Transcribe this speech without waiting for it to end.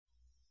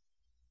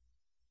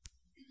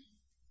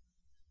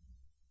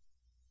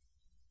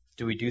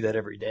Do we do that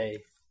every day?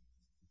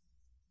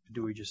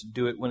 Do we just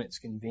do it when it's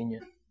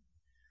convenient?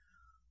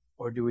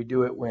 Or do we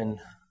do it when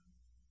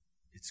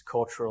it's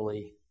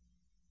culturally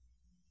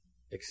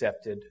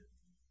accepted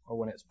or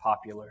when it's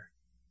popular?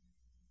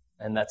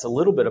 And that's a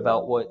little bit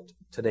about what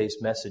today's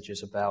message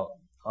is about.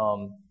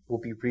 We'll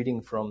be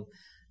reading from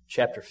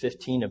chapter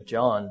 15 of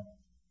John,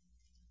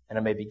 and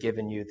I may be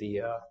giving you the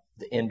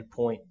end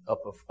point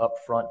up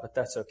front, but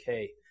that's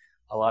okay.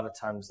 A lot of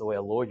times the way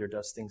a lawyer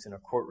does things in a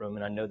courtroom,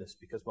 and I know this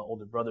because my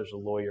older brother's a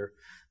lawyer,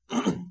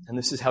 and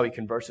this is how he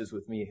converses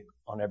with me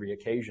on every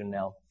occasion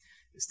now,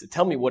 is to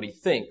tell me what he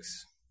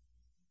thinks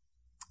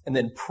and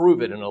then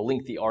prove it in a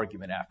lengthy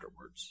argument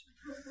afterwards.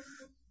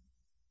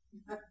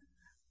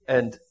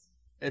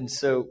 And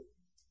so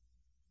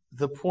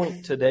the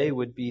point today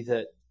would be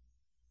that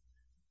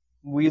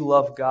we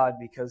love God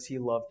because He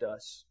loved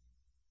us.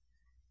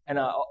 And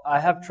I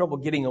have trouble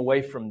getting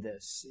away from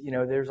this. You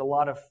know, there's a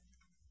lot of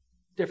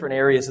different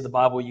areas of the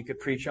Bible you could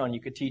preach on,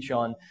 you could teach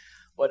on,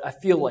 but I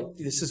feel like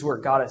this is where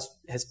God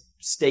has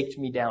staked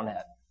me down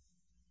at.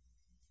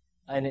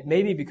 And it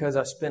may be because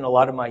I spent a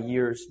lot of my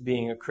years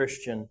being a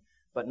Christian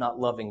but not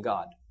loving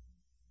God.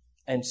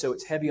 And so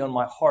it's heavy on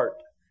my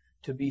heart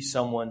to be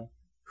someone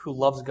who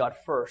loves God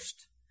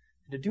first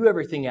and to do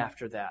everything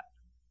after that.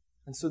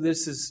 And so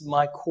this is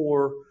my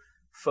core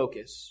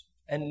focus.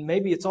 And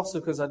maybe it's also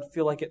because I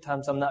feel like at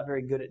times I'm not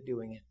very good at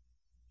doing it.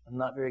 I'm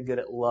not very good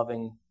at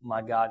loving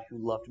my God who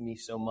loved me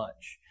so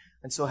much.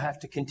 And so I have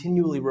to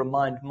continually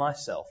remind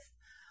myself.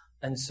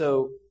 And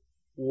so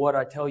what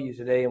I tell you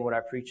today and what I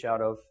preach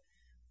out of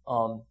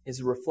is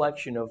a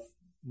reflection of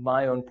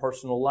my own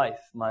personal life,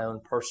 my own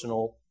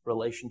personal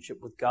relationship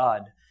with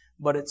God.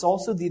 But it's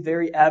also the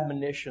very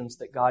admonitions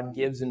that God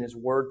gives in His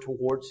Word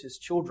towards His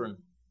children.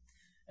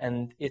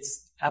 And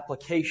it's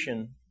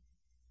application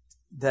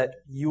that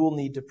you will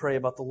need to pray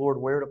about the Lord,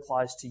 where it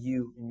applies to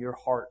you in your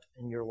heart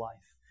and your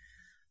life.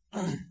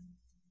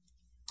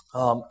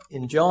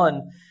 In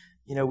John,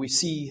 we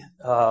see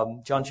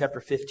John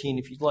chapter 15.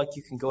 If you'd like,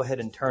 you can go ahead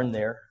and turn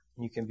there,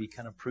 and you can be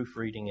kind of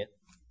proofreading it.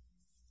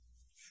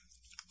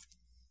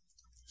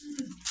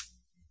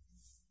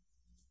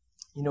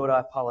 You know what? I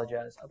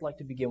apologize. I'd like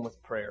to begin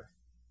with prayer.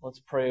 Let's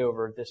pray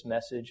over this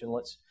message, and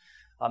let's.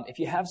 If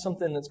you have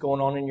something that's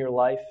going on in your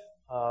life,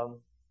 a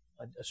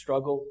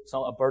struggle,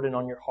 a burden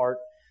on your heart,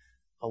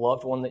 a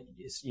loved one that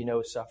is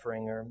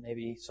suffering, or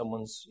maybe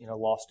someone's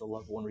lost a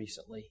loved one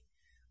recently.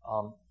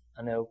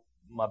 I know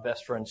my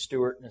best friend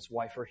Stuart and his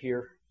wife are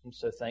here. I'm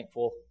so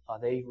thankful.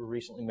 They were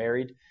recently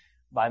married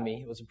by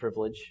me. It was a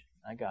privilege.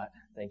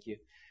 Thank you.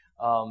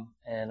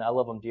 And I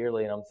love them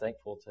dearly, and I'm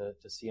thankful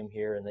to see them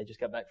here. And they just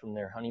got back from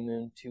their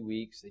honeymoon, 2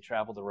 weeks. They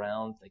traveled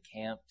around. They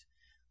camped.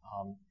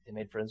 They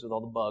made friends with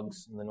all the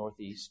bugs in the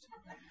Northeast.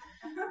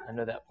 I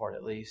know that part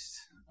at least.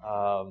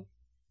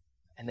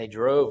 And they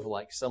drove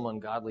like some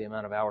ungodly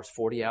amount of hours,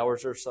 40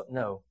 hours or something.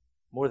 No,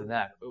 more than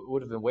that. It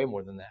would have been way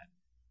more than that.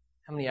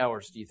 How many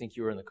hours do you think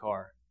you were in the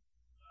car?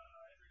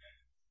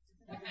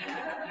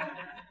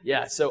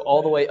 Yeah, so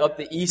all the way up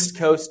the East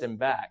Coast and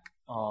back.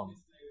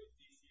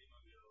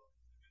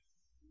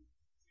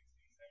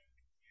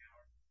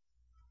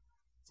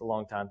 It's a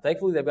long time.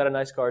 Thankfully, they've got a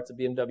nice car. It's a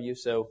BMW,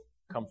 so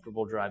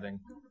comfortable driving.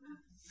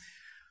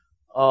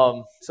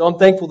 So I'm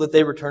thankful that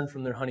they returned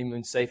from their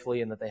honeymoon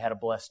safely and that they had a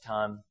blessed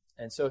time.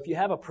 And so if you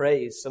have a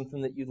praise,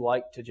 something that you'd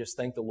like to just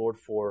thank the Lord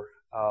for,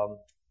 I'm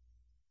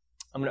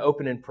going to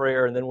open in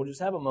prayer, and then we'll just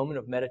have a moment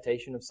of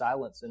meditation, of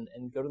silence,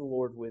 and go to the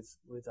Lord with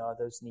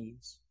those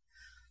needs.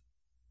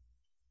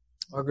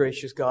 Our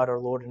gracious God, our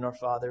Lord and our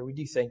Father, we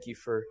do thank you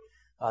for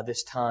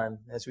this time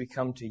as we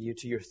come to you,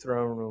 to your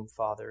throne room,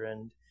 Father,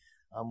 and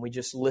we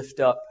just lift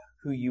up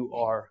who you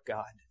are,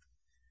 God.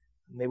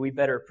 May we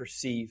better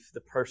perceive the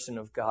person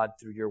of God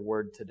through your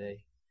word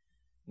today.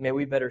 May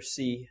we better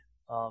see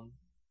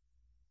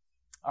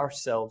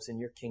ourselves in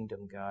your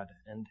kingdom, God,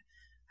 and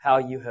how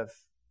you have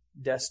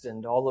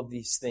destined all of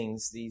these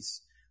things,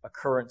 these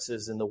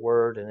occurrences in the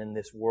word and in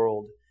this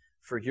world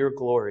for your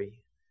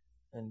glory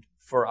and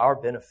for our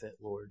benefit,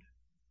 Lord.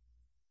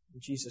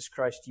 Jesus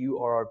Christ, you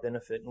are our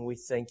benefit, and we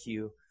thank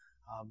you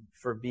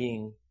for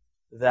being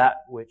that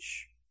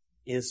which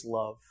is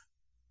love,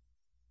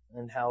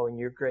 and how in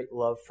your great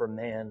love for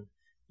man,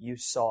 you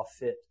saw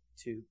fit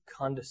to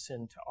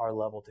condescend to our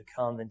level, to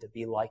come and to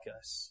be like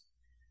us,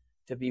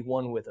 to be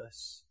one with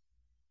us.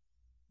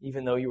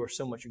 Even though you are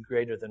so much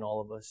greater than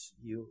all of us,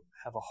 you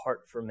have a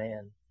heart for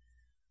man.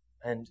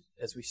 And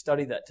as we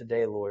study that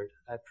today, Lord,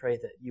 I pray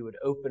that you would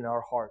open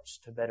our hearts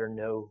to better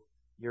know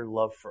your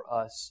love for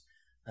us,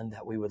 and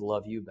that we would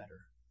love you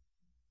better.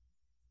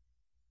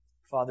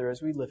 Father,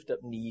 as we lift up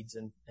needs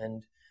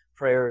and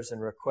prayers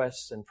and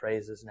requests and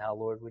praises now,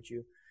 Lord, would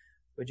you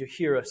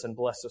hear us and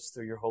bless us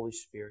through your Holy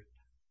Spirit?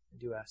 I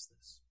do ask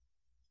this.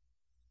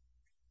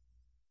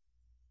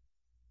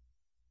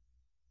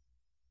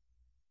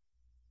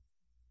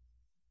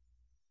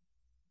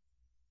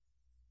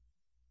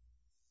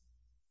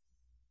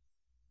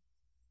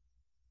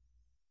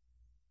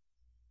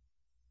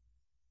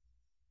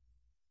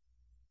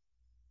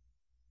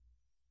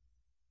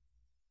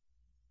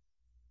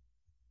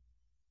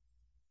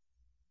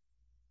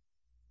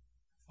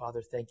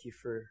 Father, thank you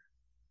for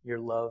your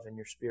love and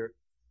your Spirit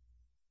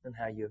and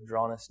how you have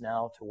drawn us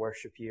now to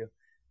worship you.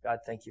 God,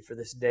 thank you for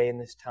this day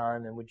and this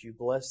time, and would you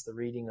bless the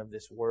reading of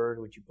this word?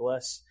 Would you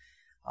bless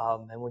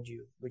and would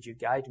you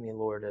guide me,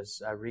 Lord,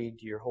 as I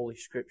read your Holy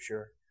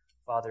Scripture,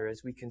 Father,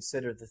 as we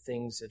consider the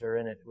things that are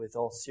in it with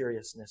all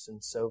seriousness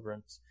and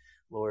soberance,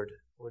 Lord,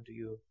 would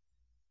you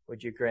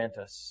grant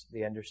us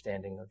the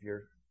understanding of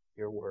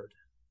your word?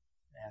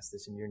 I ask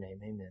this in your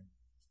name. Amen.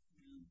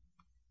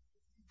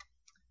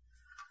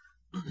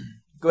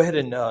 Go ahead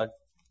and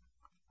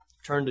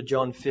turn to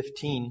John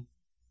 15.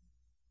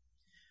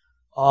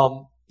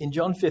 In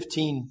John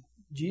 15,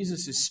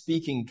 Jesus is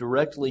speaking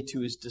directly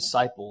to his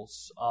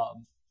disciples,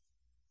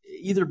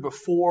 either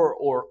before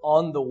or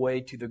on the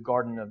way to the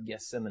Garden of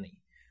Gethsemane,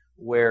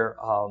 where,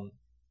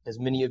 as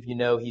many of you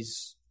know,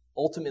 he's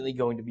ultimately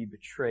going to be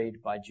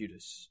betrayed by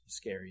Judas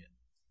Iscariot.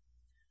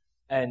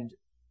 And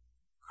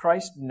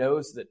Christ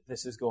knows that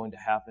this is going to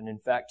happen. In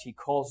fact, he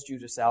calls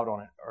Judas out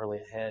on it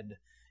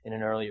in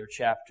an earlier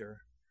chapter,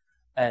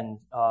 and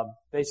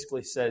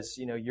basically says,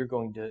 you're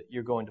going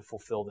to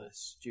fulfill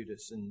this,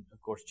 Judas. And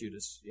of course,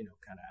 Judas,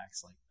 kind of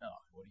acts like, oh,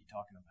 what are you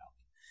talking about?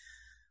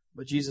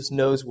 But Jesus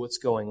knows what's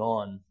going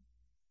on.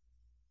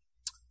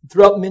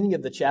 Throughout many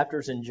of the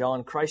chapters in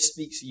John, Christ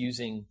speaks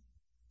using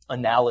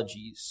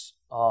analogies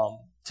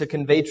to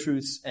convey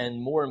truths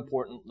and, more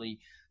importantly,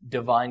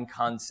 divine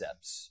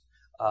concepts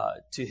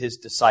to his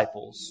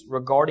disciples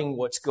regarding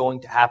what's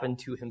going to happen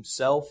to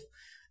himself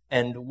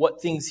and what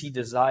things he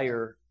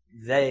desires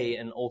they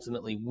and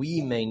ultimately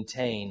we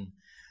maintain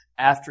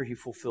after he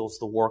fulfills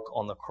the work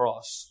on the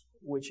cross,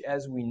 which,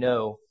 as we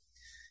know,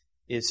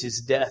 is his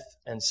death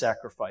and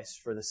sacrifice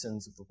for the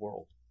sins of the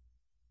world.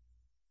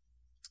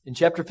 In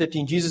chapter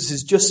 15, Jesus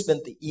has just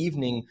spent the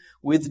evening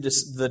with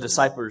the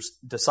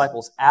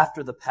disciples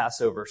after the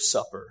Passover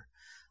supper.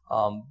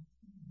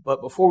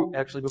 But before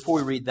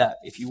we read that,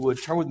 if you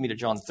would, turn with me to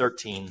John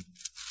 13.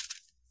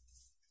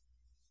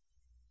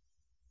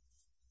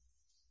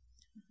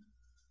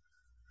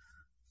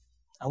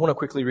 I want to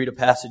quickly read a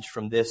passage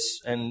from this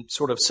and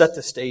sort of set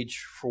the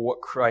stage for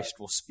what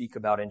Christ will speak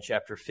about in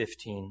chapter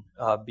 15,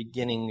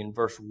 beginning in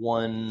verse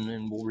 1,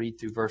 and we'll read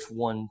through verse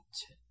 1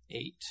 to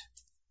 8.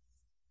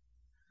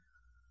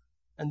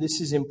 And this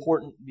is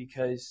important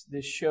because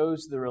this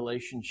shows the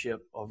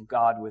relationship of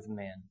God with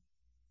man,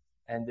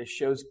 and this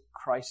shows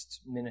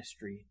Christ's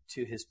ministry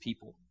to his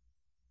people.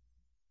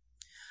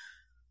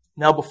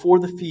 Now, before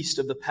the feast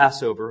of the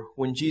Passover,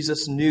 when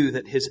Jesus knew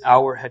that his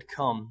hour had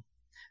come,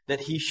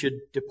 that he should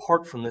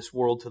depart from this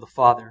world to the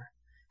Father,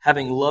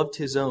 having loved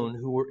his own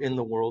who were in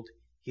the world,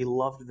 he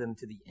loved them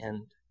to the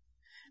end.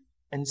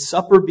 And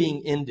supper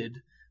being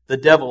ended, the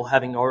devil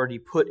having already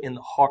put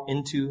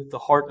into the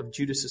heart of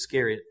Judas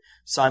Iscariot,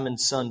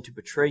 Simon's son, to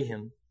betray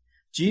him,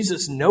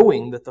 Jesus,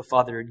 knowing that the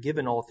Father had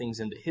given all things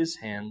into his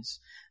hands,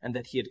 and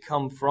that he had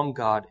come from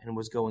God and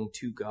was going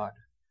to God,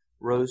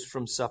 rose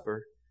from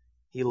supper.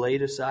 He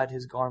laid aside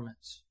his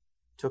garments,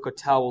 took a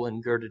towel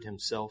and girded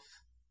himself.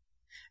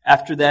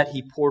 After that,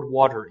 he poured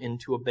water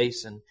into a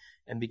basin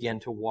and began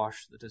to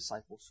wash the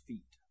disciples'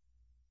 feet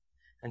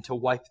and to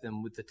wipe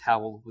them with the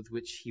towel with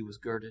which he was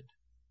girded.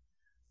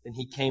 Then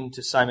he came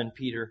to Simon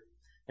Peter,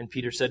 and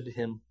Peter said to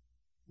him,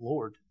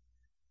 Lord,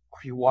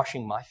 are you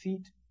washing my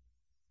feet?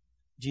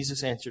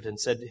 Jesus answered and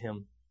said to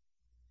him,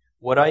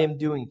 What I am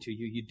doing to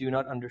you, you do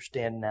not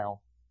understand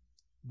now,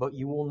 but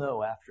you will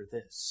know after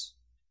this.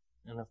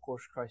 And of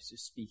course, Christ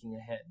is speaking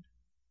ahead.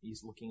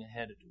 He's looking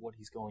ahead at what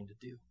he's going to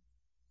do.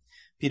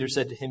 Peter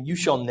said to him, You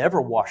shall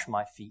never wash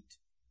my feet.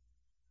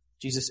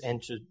 Jesus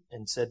answered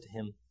and said to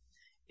him,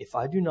 If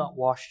I do not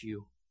wash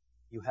you,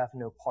 you have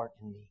no part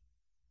in me.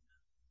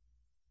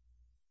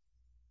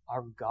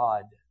 Our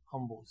God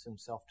humbles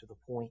himself to the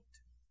point.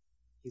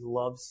 He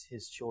loves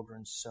his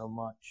children so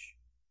much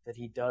that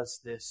he does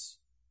this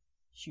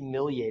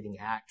humiliating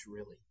act,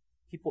 really.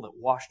 People that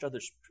washed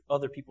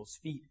other people's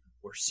feet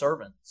were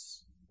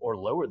servants, or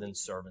lower than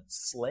servants,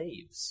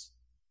 slaves.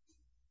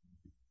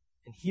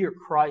 And here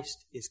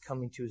Christ is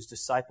coming to his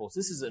disciples.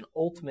 This is an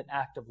ultimate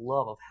act of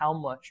love, of how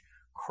much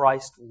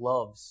Christ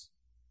loves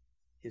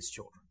his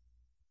children.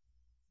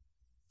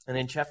 And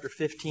in chapter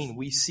 15,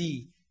 we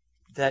see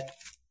that,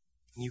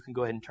 you can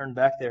go ahead and turn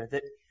back there,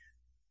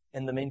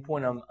 and the main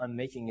point I'm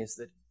making is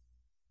that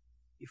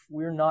if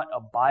we're not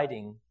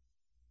abiding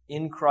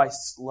in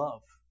Christ's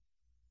love,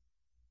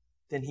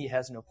 then he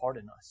has no part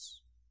in us.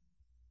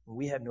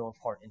 We have no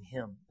part in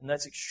him. And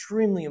that's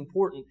extremely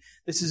important.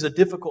 This is a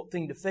difficult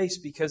thing to face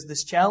because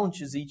this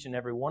challenges each and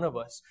every one of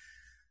us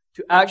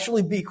to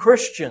actually be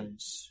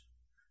Christians.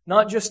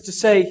 Not just to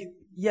say,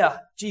 yeah,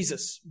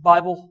 Jesus,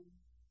 Bible,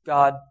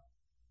 God,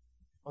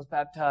 I was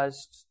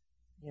baptized,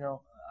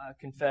 I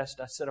confessed,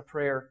 I said a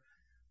prayer.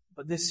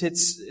 But this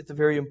hits at the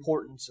very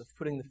importance of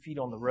putting the feet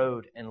on the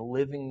road and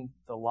living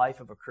the life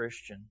of a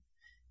Christian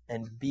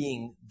and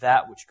being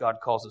that which God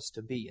calls us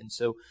to be. And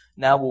so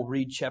now we'll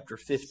read chapter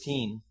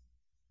 15,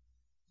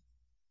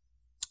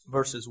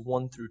 verses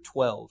 1 through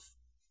 12.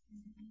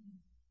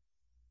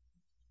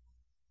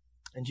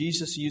 And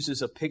Jesus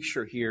uses a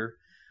picture here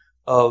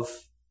of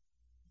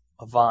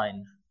a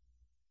vine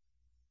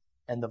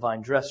and the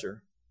vine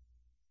dresser.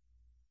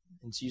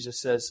 And Jesus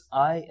says,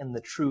 I am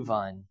the true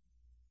vine.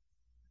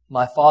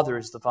 My Father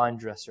is the vine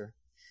dresser.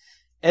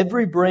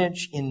 Every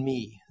branch in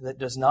me that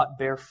does not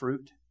bear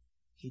fruit,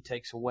 He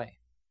takes away.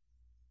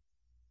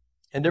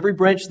 And every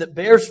branch that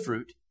bears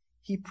fruit,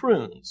 He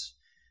prunes,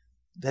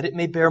 that it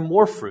may bear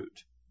more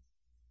fruit.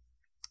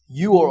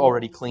 You are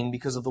already clean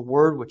because of the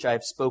word which I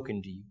have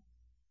spoken to you.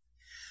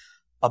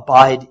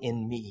 Abide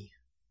in me,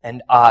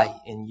 and I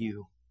in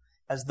you.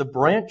 As the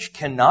branch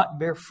cannot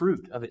bear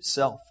fruit of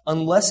itself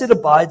unless it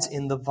abides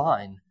in the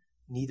vine,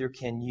 neither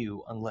can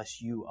you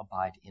unless you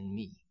abide in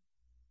me.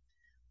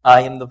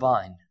 I am the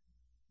vine,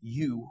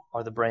 you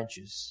are the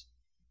branches.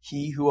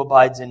 He who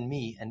abides in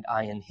me and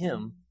I in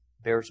him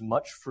bears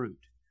much fruit.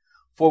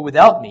 For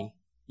without me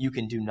you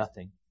can do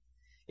nothing.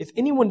 If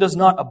anyone does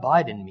not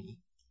abide in me,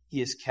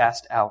 he is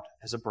cast out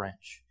as a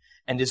branch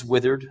and is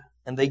withered,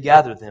 and they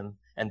gather them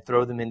and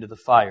throw them into the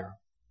fire,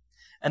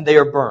 and they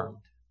are burned.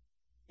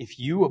 If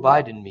you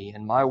abide in me,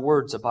 and my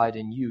words abide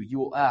in you, you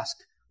will ask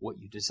what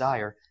you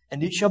desire,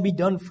 and it shall be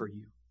done for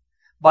you.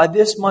 By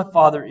this my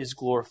Father is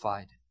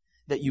glorified,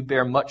 that you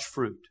bear much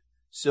fruit,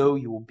 so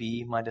you will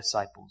be my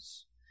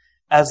disciples.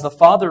 As the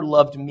Father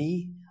loved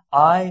me,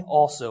 I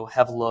also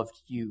have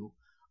loved you.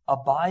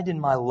 Abide in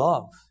my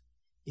love.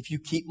 If you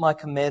keep my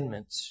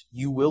commandments,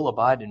 you will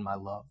abide in my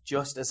love,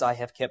 just as I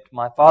have kept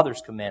my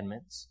Father's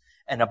commandments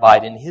and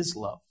abide in His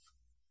love.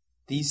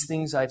 These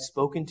things I have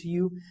spoken to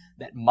you,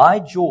 that my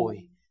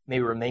joy may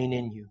remain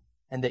in you,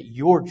 and that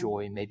your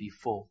joy may be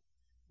full.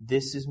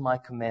 This is my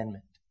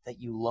commandment,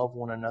 that you love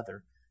one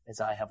another as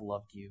I have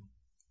loved you.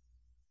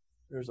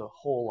 There's a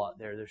whole lot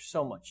there. There's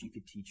so much you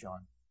could teach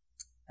on.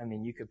 I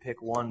mean, you could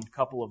pick one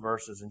couple of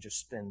verses and just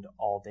spend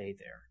all day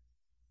there.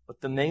 But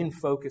the main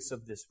focus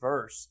of this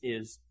verse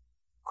is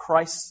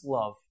Christ's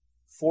love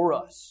for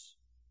us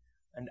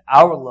and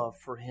our love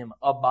for Him,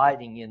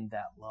 abiding in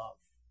that love.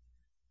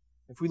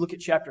 If we look at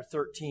chapter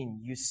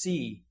 13, you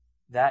see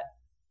that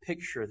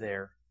picture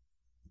there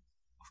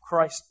of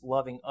Christ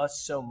loving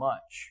us so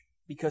much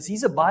because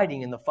He's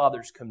abiding in the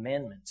Father's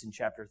commandments in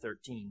chapter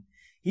 13.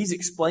 He's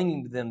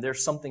explaining to them,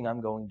 there's something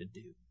I'm going to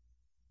do.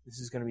 This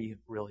is going to be a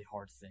really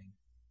hard thing.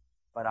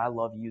 But I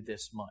love you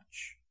this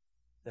much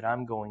that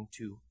I'm going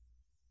to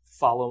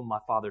follow my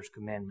Father's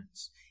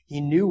commandments. He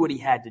knew what He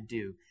had to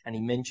do, and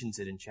He mentions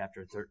it in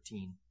chapter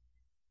 13.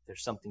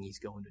 There's something He's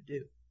going to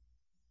do.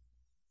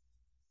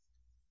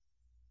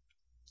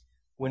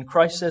 When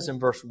Christ says in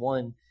verse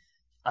 1,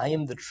 I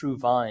am the true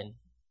vine,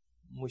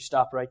 we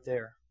stop right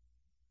there.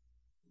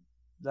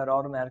 That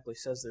automatically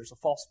says there's a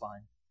false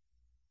vine.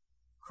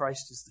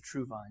 Christ is the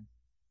true vine.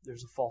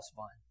 There's a false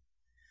vine.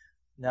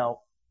 Now,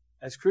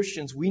 as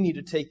Christians, we need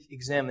to take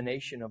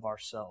examination of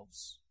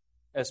ourselves.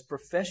 As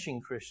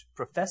professing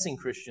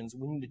Christians,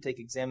 we need to take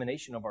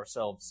examination of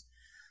ourselves.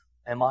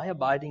 Am I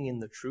abiding in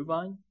the true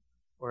vine,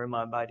 or am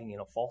I abiding in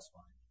a false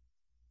vine?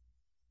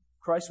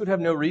 Christ would have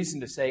no reason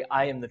to say,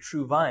 I am the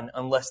true vine,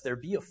 unless there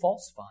be a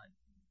false vine.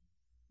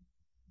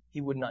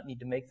 He would not need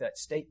to make that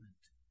statement.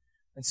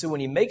 And so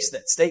when He makes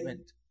that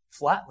statement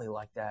flatly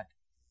like that,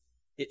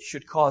 it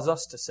should cause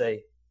us to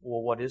say,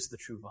 well, what is the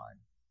true vine?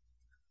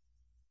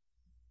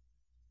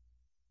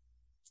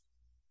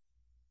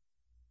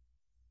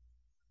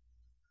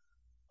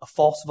 A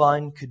false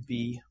vine could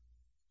be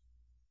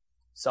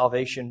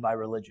salvation by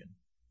religion.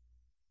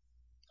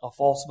 A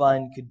false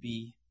vine could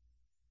be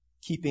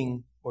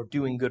keeping or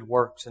doing good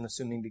works and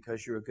assuming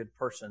because you're a good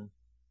person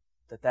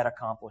that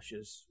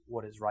accomplishes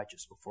what is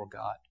righteous before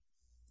God.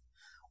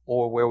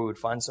 Or where we would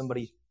find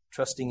somebody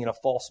trusting in a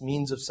false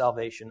means of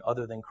salvation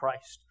other than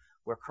Christ,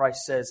 where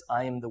Christ says,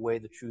 I am the way,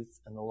 the truth,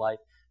 and the life.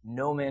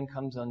 No man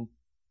comes unto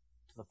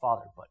the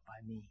Father but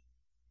by me.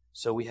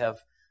 So we have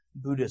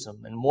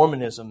Buddhism and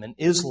Mormonism and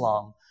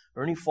Islam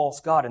or any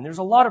false god. And there's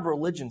a lot of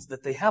religions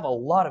that they have a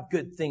lot of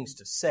good things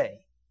to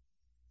say.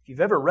 If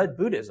you've ever read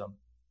Buddhism,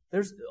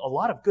 there's a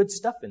lot of good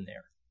stuff in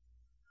there.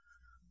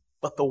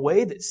 But the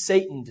way that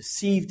Satan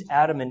deceived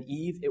Adam and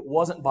Eve, it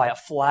wasn't by a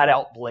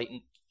flat-out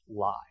blatant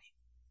lie.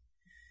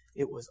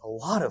 It was a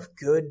lot of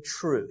good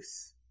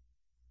truth.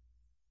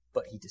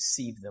 But he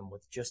deceived them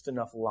with just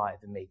enough lie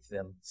to make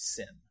them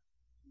sin.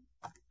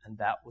 And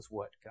that was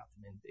what got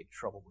them in big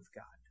trouble with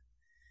God.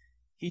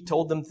 He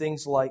told them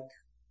things like,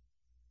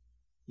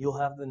 you'll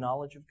have the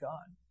knowledge of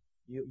God.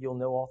 You'll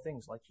know all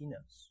things like He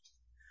knows.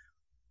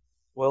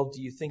 Well,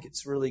 do you think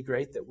it's really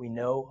great that we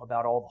know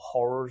about all the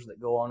horrors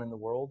that go on in the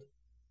world?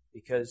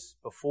 Because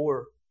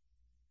before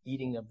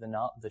eating of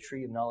the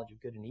tree of knowledge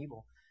of good and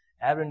evil,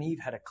 Adam and Eve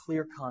had a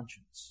clear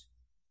conscience.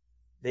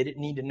 They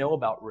didn't need to know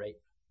about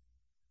rape.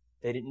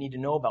 They didn't need to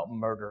know about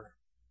murder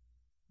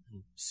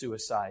and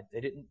suicide.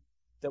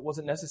 That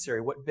wasn't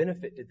necessary. What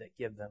benefit did that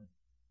give them?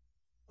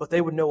 But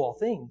they would know all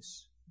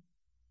things,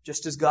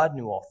 just as God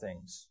knew all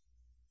things.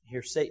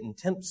 Here Satan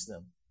tempts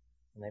them,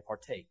 and they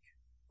partake.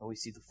 And we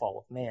see the fall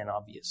of man,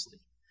 obviously.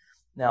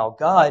 Now,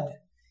 God,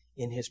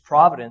 in His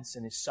providence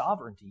and His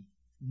sovereignty,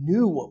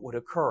 knew what would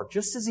occur,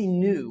 just as He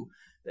knew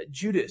that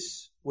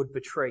Judas would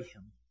betray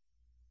Him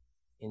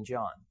in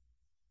John.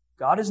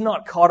 God is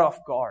not caught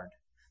off guard.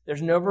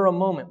 There's never a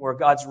moment where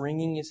God's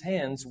wringing His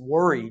hands,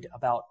 worried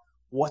about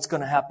what's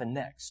going to happen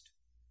next.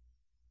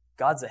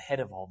 God's ahead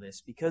of all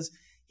this because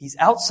He's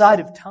outside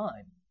of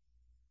time.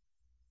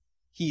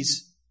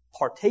 He's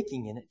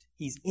partaking in it.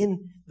 He's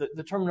in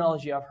the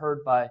terminology I've heard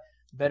by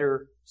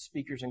better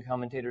speakers and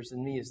commentators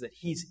than me is that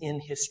He's in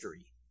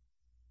history.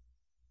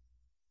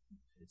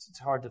 It's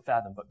hard to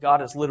fathom, but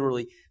God is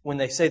literally, when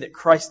they say that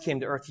Christ came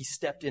to earth, He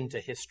stepped into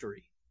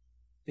history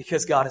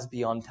because God is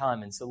beyond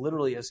time. And so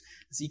literally as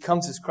He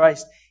comes as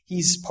Christ,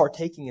 He's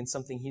partaking in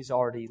something He's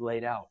already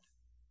laid out.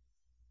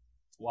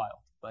 It's wild,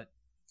 but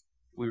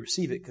we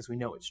receive it because we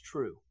know it's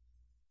true.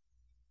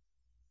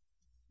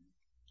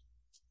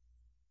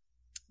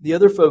 The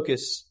other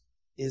focus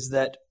is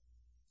that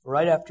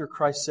right after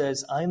Christ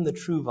says, I am the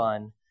true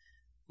vine,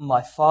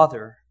 my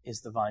Father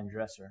is the vine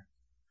dresser.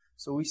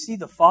 So we see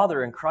the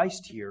Father and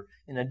Christ here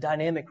in a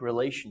dynamic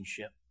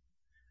relationship.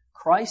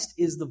 Christ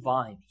is the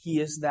vine. He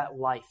is that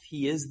life.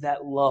 He is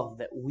that love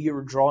that we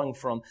are drawing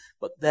from.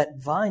 But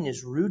that vine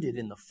is rooted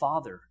in the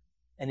Father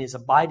and is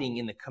abiding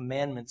in the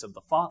commandments of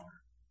the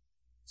Father.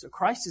 So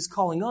Christ is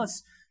calling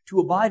us to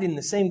abide in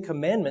the same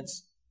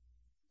commandments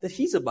that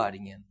He's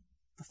abiding in,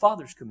 the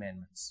Father's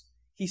commandments.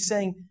 He's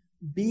saying,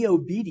 be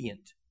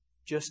obedient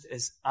just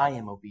as I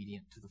am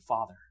obedient to the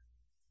Father.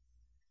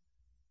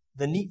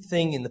 The neat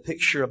thing in the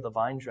picture of the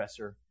vine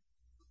dresser,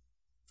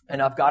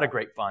 and I've got a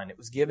grapevine. It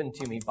was given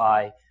to me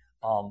by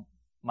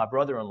my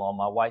brother-in-law,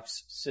 my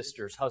wife's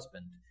sister's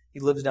husband. He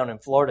lives down in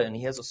Florida and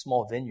he has a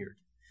small vineyard.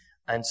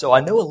 And so I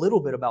know a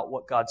little bit about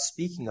what God's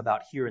speaking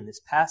about here in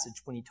this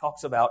passage when He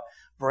talks about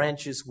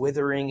branches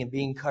withering and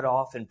being cut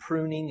off and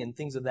pruning and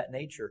things of that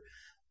nature.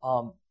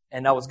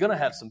 And I was going to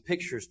have some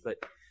pictures, but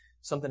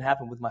something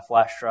happened with my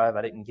flash drive.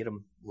 I didn't get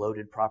them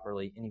loaded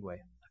properly. Anyway,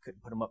 I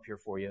couldn't put them up here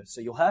for you. So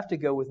you'll have to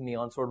go with me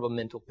on sort of a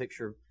mental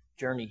picture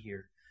journey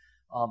here.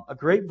 A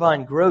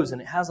grapevine grows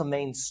and it has a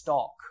main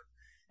stalk.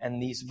 And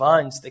these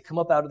vines, they come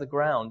up out of the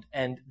ground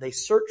and they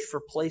search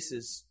for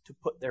places to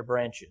put their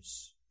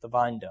branches. The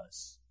vine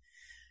does.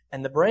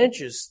 And the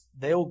branches,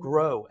 they'll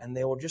grow and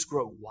they will just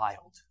grow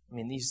wild. I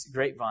mean, these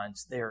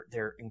grapevines,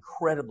 they're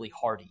incredibly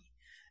hardy.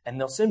 And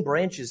they'll send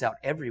branches out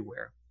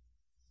everywhere.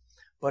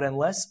 But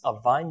unless a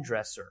vine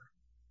dresser,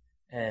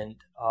 and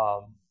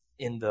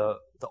in the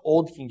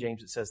old King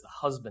James it says the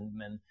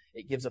husbandman,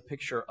 it gives a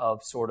picture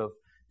of sort of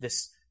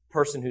this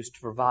person who's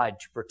to provide,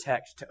 to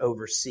protect, to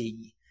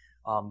oversee.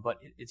 But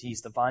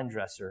he's the vine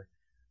dresser.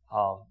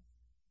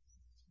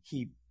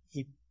 He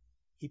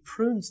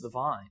prunes the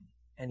vine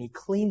and he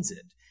cleans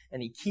it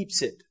and he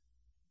keeps it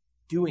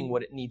doing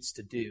what it needs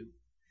to do.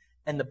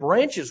 And the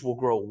branches will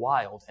grow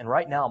wild. And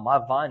right now, my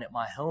vine at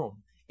my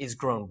home is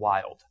grown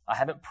wild. I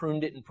haven't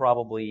pruned it in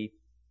probably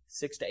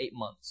 6 to 8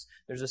 months.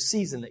 There's a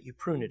season that you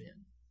prune it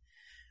in.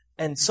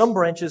 And some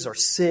branches are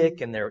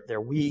sick and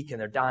they're weak and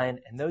they're dying.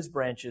 And those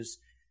branches,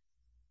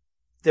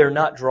 they're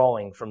not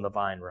drawing from the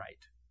vine right.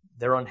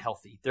 They're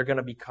unhealthy. They're going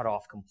to be cut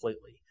off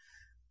completely.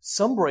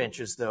 Some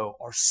branches, though,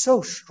 are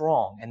so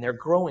strong and they're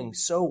growing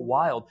so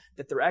wild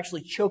that they're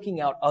actually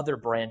choking out other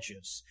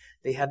branches.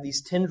 They have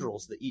these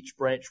tendrils that each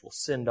branch will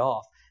send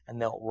off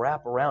and they'll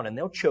wrap around and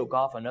they'll choke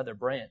off another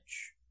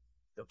branch.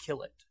 They'll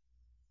kill it.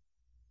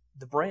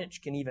 The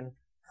branch can even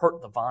hurt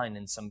the vine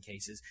in some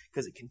cases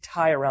because it can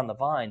tie around the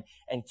vine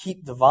and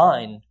keep the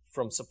vine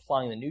from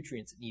supplying the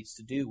nutrients it needs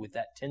to do with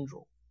that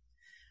tendril.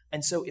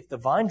 And so if the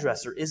vine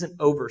dresser isn't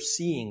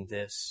overseeing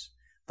this,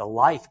 the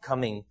life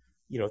coming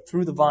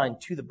through the vine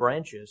to the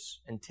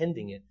branches and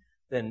tending it,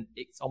 then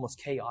it's almost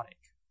chaotic.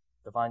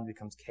 The vine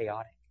becomes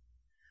chaotic.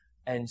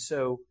 And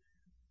so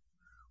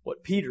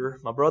what Peter,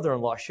 my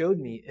brother-in-law, showed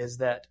me is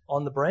that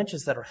on the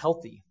branches that are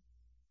healthy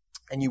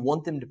and you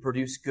want them to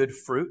produce good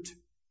fruit,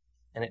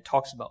 and it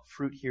talks about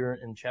fruit here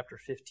in chapter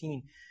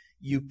 15,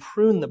 you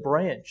prune the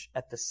branch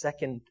at the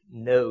second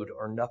node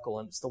or knuckle.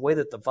 And it's the way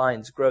that the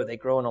vines grow. They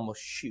grow in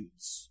almost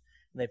shoots.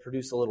 And they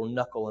produce a little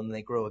knuckle and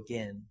they grow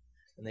again.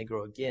 And they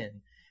grow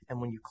again. And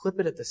when you clip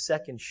it at the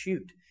second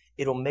shoot,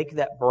 it'll make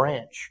that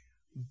branch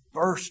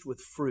burst with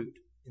fruit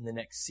in the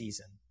next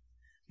season.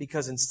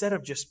 Because instead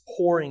of just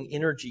pouring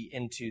energy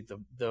into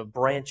the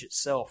branch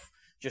itself,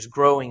 just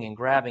growing and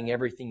grabbing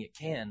everything it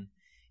can,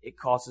 it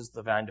causes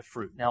the vine to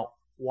fruit. Now,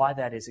 why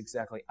that is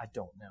exactly, I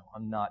don't know.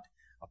 I'm not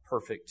a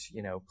perfect,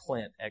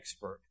 plant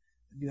expert.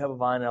 I do have a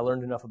vine and I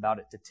learned enough about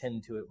it to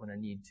tend to it when I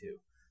need to.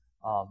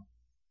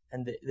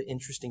 And the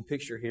interesting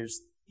picture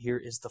here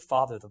is the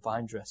Father, the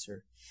vine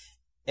dresser.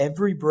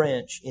 Every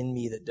branch in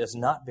me that does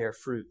not bear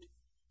fruit,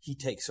 He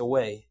takes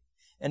away.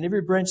 And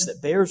every branch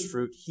that bears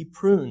fruit, He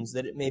prunes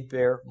that it may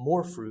bear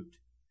more fruit.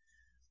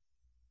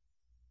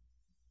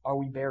 Are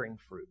we bearing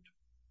fruit?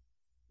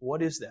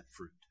 What is that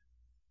fruit?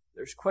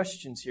 There's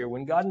questions here.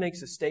 When God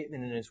makes a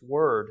statement in His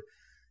Word,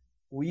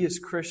 we as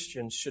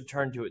Christians should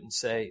turn to it and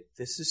say,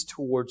 this is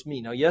towards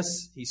me. Now,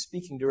 yes, He's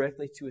speaking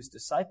directly to His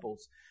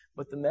disciples,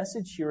 but the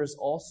message here is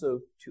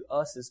also to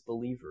us as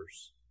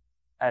believers,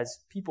 as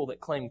people that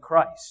claim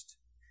Christ.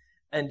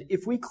 And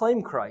if we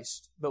claim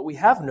Christ, but we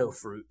have no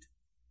fruit,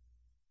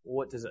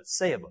 what does that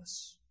say of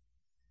us?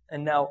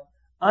 And now,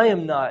 I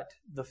am not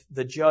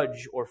the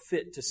judge or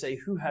fit to say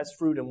who has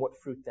fruit and what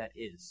fruit that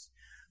is.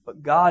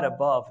 But God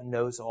above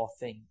knows all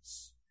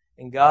things.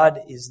 And God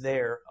is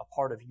there, a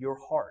part of your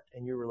heart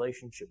and your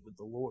relationship with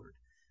the Lord.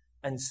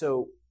 And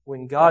so,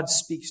 when God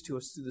speaks to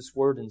us through this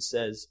word and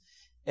says,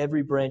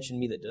 every branch in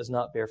me that does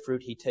not bear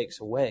fruit, He takes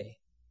away.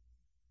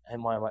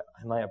 Am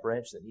I a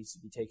branch that needs to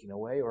be taken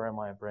away, or am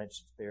I a branch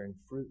that's bearing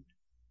fruit?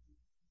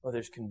 Well,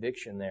 there's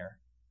conviction there.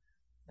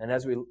 And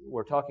as we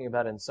were talking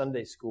about in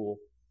Sunday school,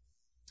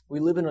 we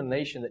live in a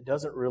nation that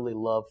doesn't really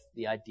love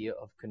the idea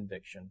of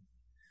conviction.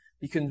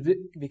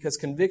 Because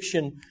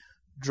conviction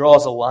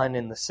draws a line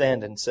in the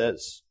sand and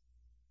says,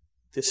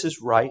 this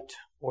is right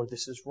or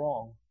this is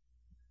wrong.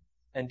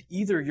 And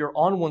either you're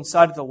on one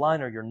side of the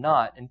line or you're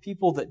not. And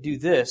people that do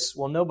this,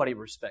 well, nobody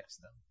respects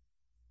them.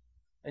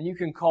 And you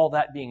can call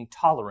that being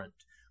tolerant.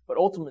 But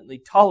ultimately,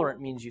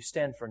 tolerant means you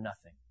stand for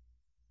nothing.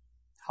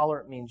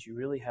 Tolerant means you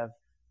really have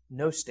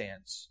no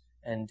stance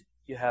and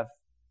you have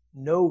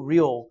no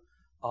real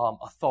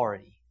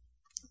authority.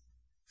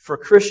 For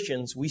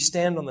Christians, we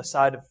stand on the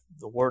side of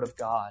the Word of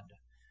God.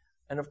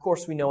 And of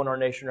course, we know in our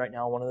nation right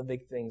now, one of the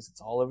big things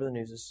that's all over the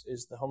news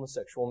is the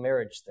homosexual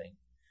marriage thing.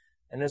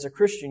 And as a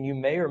Christian, you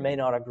may or may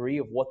not agree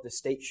of what the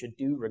state should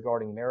do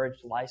regarding marriage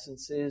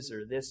licenses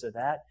or this or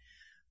that.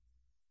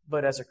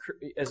 But as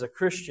a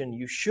Christian,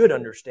 you should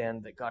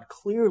understand that God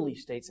clearly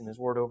states in His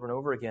Word over and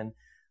over again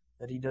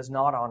that He does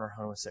not honor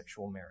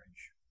homosexual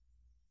marriage.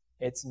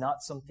 It's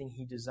not something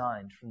He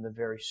designed from the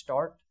very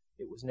start.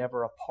 It was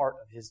never a part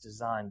of His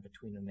design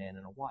between a man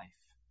and a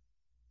wife,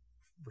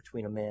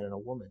 between a man and a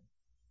woman.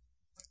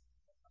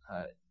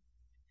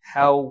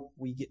 How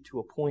we get to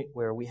a point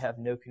where we have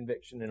no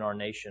conviction in our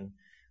nation,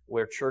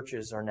 where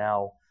churches are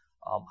now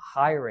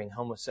hiring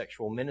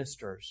homosexual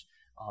ministers.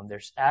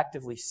 They're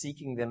actively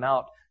seeking them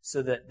out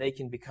so that they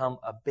can become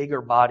a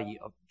bigger body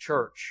of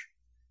church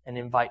and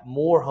invite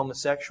more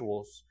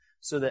homosexuals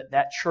so that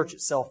that church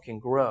itself can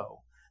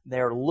grow.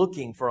 They're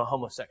looking for a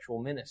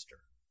homosexual minister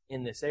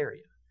in this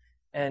area.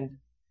 And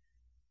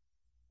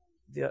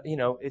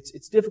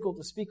it's difficult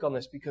to speak on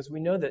this because we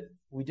know that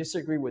we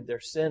disagree with their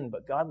sin,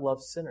 but God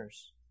loves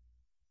sinners.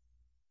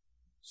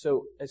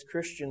 So as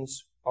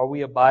Christians, are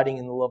we abiding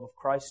in the love of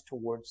Christ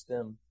towards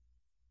them?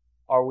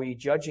 Are we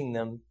judging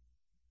them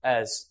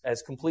as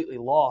completely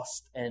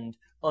lost and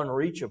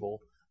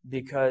unreachable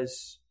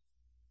because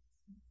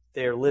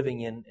they're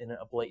living in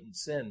a blatant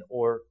sin?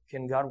 Or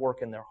can God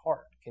work in their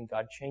heart? Can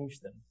God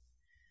change them?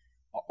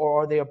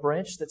 Or are they a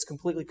branch that's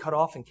completely cut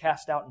off and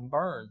cast out and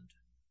burned,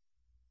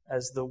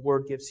 as the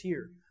word gives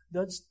here?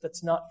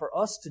 That's not for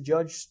us to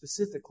judge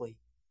specifically.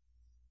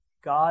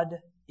 God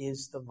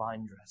is the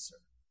vine dresser.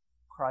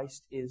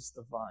 Christ is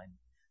the vine.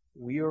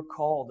 We are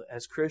called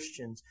as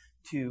Christians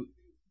to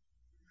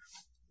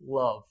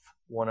love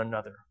one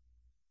another,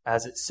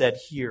 as it said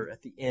here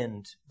at the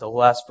end, the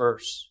last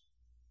verse.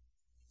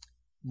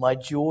 My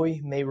joy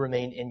may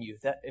remain in you.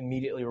 That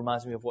immediately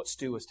reminds me of what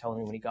Stu was telling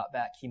me when he got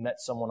back. He met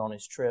someone on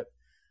his trip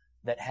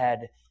that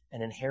had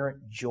an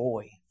inherent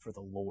joy for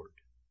the Lord.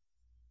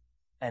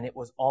 And it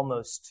was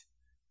almost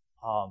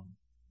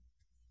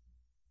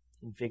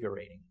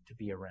invigorating to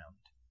be around.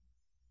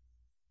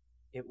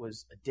 It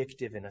was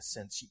addictive in a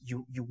sense.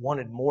 You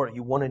wanted more.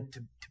 You wanted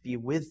to be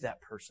with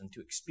that person,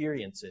 to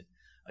experience it.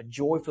 A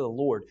joy for the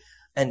Lord.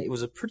 And it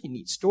was a pretty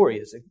neat story.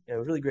 It's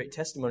a really great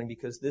testimony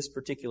because this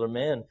particular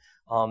man,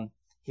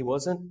 he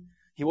wasn't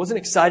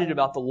excited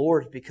about the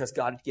Lord because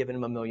God had given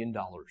him $1 million.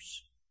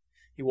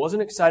 He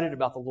wasn't excited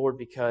about the Lord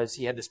because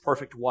he had this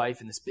perfect wife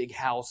and this big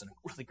house and a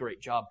really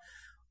great job.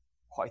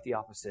 Quite the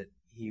opposite.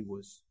 He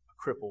was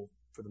a cripple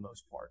for the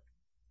most part.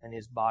 And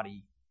his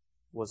body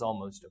was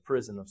almost a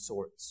prison of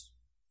sorts.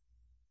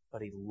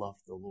 But he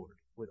loved the Lord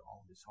with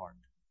all of his heart.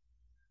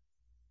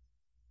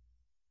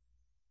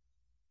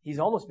 He's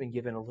almost been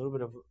given a little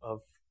bit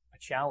of a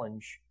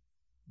challenge,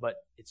 but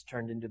it's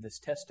turned into this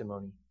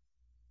testimony.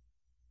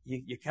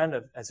 You kind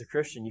of, as a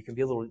Christian, you can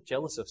be a little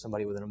jealous of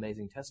somebody with an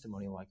amazing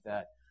testimony like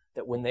that.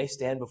 That when they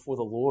stand before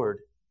the Lord,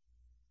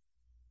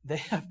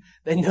 they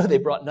know they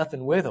brought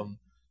nothing with them.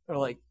 They're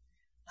like,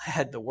 I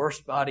had the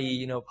worst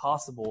body,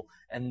 possible.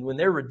 And when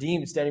they're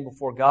redeemed, standing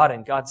before God,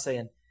 and God's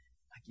saying,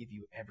 I give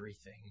you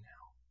everything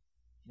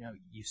now.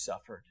 You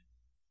suffered,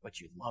 but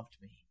you loved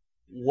me.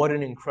 What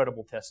an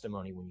incredible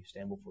testimony when you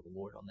stand before the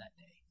Lord on that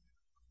day.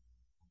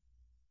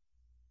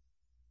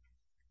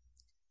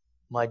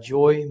 My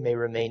joy may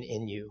remain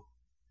in you,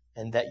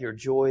 and that your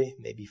joy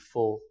may be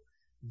full.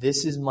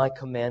 This is my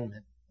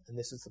commandment. And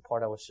this is the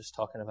part I was just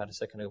talking about a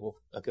second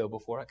ago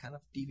before I kind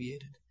of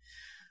deviated.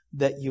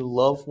 That you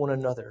love one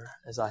another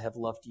as I have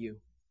loved you.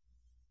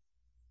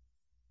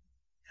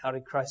 How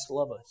did Christ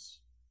love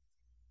us?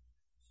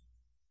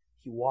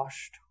 He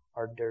washed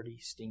our dirty,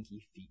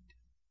 stinky feet.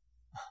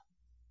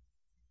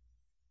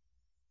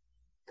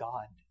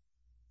 God,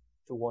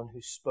 the one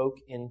who spoke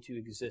into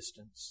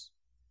existence.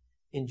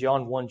 In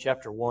John 1,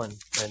 chapter 1,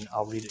 and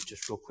I'll read it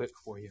just real quick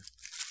for you.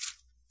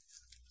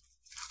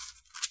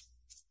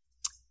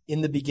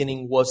 In the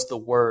beginning was the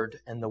Word,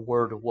 and the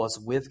Word was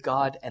with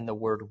God, and the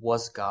Word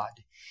was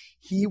God.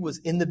 He was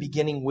in the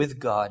beginning with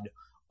God.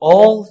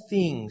 All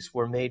things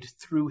were made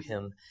through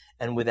him,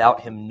 and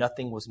without him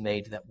nothing was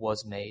made that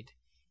was made.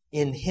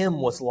 In him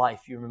was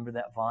life. You remember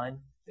that vine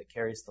that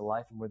carries the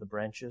life, and we're the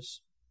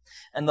branches?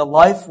 And the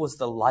life was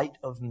the light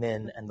of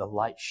men, and the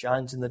light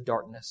shines in the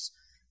darkness.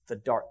 The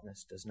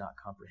darkness does not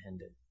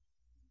comprehend it.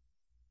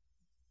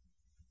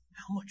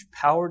 How much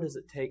power does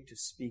it take to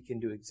speak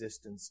into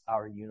existence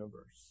our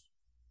universe?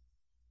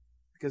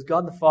 Because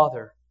God the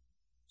Father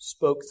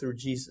spoke through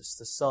Jesus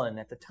the Son,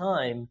 at the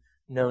time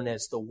known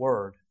as the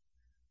Word.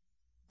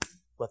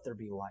 Let there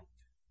be light.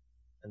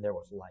 And there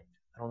was light.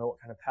 I don't know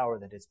what kind of power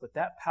that is, but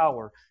that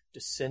power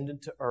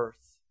descended to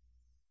earth,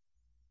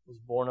 was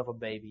born of a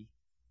baby,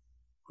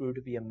 grew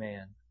to be a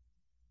man,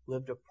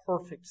 lived a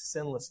perfect,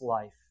 sinless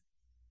life,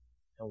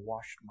 and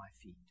washed my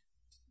feet.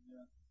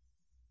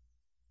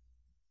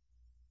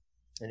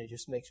 And it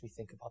just makes me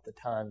think about the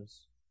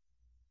times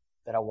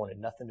that I wanted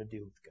nothing to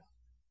do with God.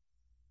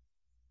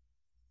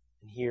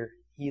 And here,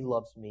 He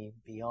loves me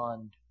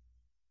beyond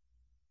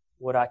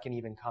what I can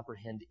even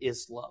comprehend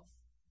is love.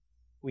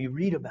 We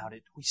read about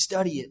it, we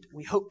study it,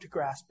 we hope to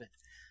grasp it.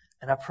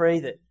 And I pray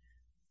that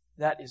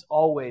that is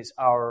always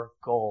our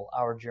goal,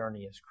 our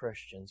journey as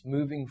Christians,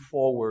 moving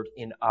forward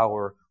in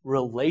our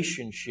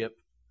relationship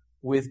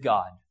with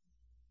God.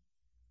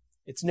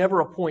 It's never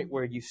a point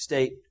where you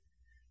state,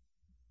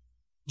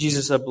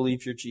 Jesus, I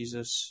believe you're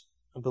Jesus.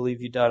 I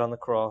believe you died on the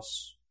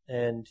cross,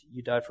 and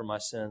you died for my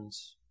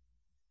sins.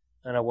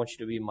 And I want you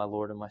to be my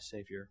Lord and my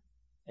Savior.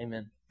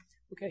 Amen.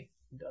 Okay,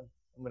 I'm done.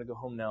 I'm going to go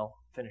home now,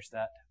 finish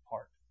that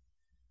part.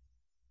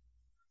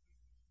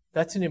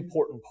 That's an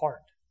important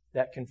part,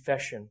 that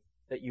confession,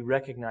 that you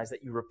recognize,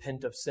 that you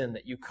repent of sin,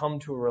 that you come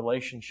to a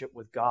relationship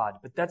with God.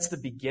 But that's the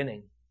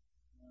beginning.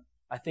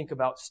 I think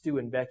about Stu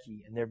and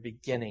Becky and their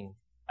beginning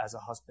as a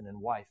husband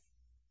and wife.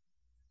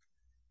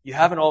 You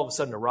haven't all of a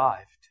sudden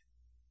arrived.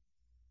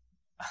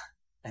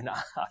 And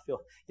I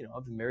feel,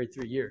 I've been married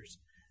 3 years.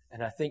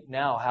 And I think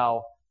now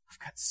how I've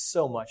got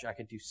so much, I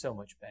could do so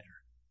much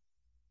better.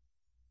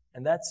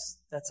 And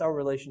that's our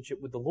relationship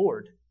with the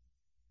Lord.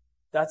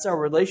 That's our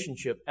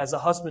relationship as a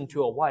husband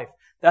to a wife.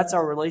 That's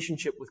our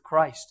relationship with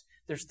Christ.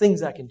 There's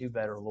things I can do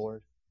better,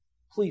 Lord.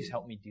 Please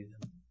help me do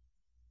them.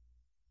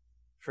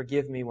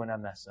 Forgive me when I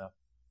mess up.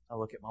 I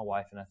look at my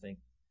wife and I think,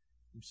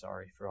 I'm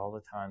sorry for all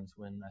the times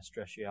when I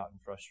stress you out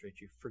and frustrate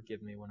you.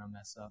 Forgive me when I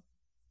mess up.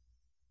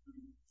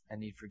 I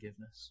need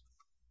forgiveness.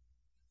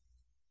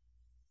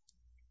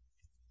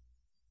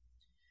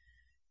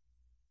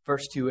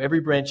 Verse 2, every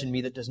branch in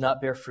me that does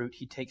not bear fruit,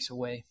 He takes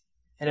away.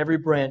 And every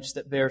branch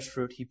that bears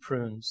fruit, He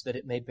prunes, that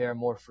it may bear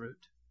more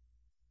fruit.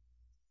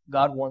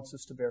 God wants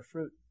us to bear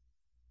fruit.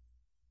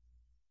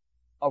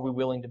 Are we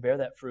willing to bear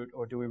that fruit,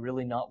 or do we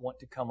really not want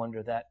to come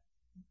under that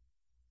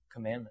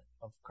commandment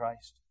of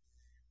Christ?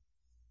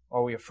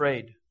 Are we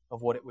afraid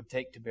of what it would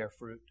take to bear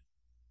fruit?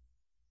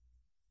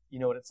 You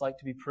know what it's like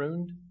to be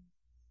pruned?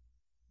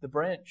 The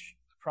branch,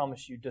 I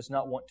promise you, does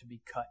not want to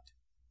be cut.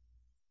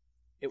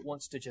 It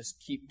wants to just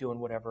keep doing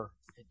whatever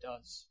it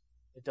does.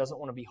 It doesn't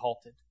want to be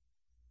halted.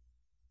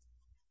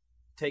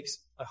 It takes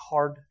a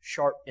hard,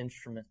 sharp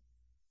instrument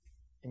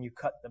and you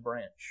cut the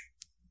branch.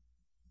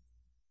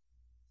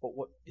 But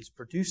what is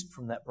produced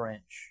from that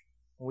branch,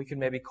 and we can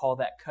maybe call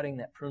that cutting,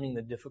 that pruning,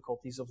 the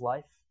difficulties of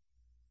life,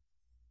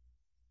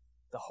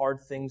 the hard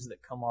things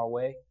that come our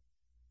way,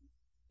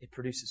 it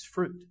produces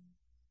fruit.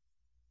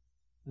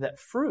 That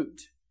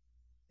fruit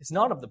is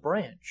not of the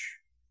branch.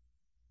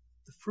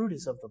 The fruit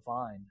is of the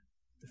vine.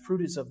 The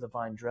fruit is of the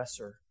vine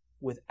dresser.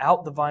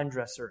 Without the vine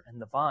dresser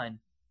and the vine,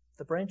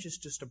 the branch is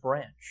just a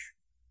branch.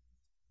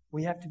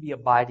 We have to be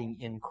abiding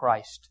in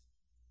Christ.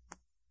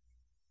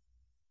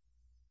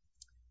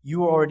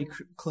 You are already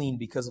clean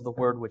because of the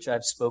word which I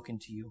have spoken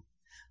to you.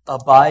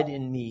 Abide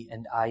in me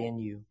and I in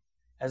you,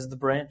 as the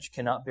branch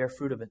cannot bear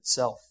fruit of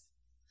itself.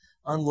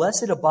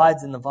 Unless it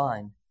abides in the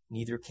vine,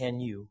 neither can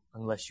you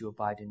unless you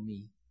abide in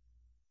me.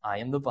 I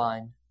am the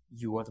vine,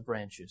 you are the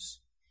branches.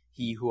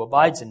 He who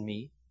abides in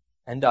me,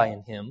 and I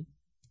in him.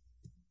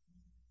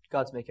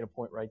 God's making a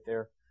point right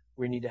there.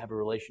 We need to have a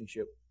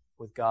relationship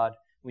with God.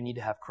 We need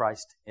to have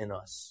Christ in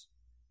us.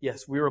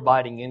 Yes, we're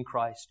abiding in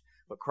Christ,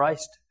 but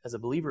Christ, as a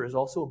believer, is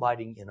also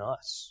abiding in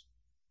us.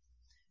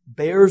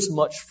 Bears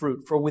much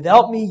fruit, for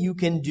without me you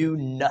can do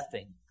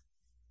nothing.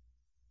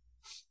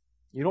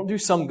 You don't do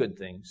some good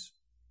things.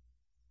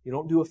 You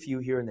don't do a few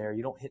here and there.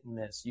 You don't hit and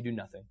miss. You do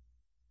nothing.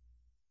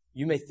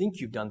 You may think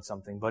you've done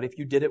something, but if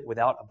you did it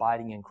without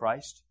abiding in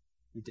Christ,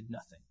 you did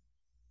nothing.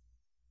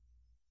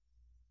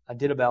 I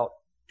did about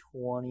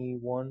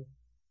 21,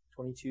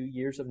 22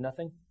 years of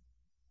nothing.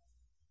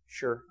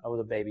 Sure, I was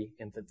a baby,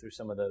 infant through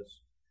some of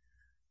those.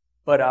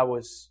 But I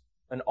was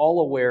an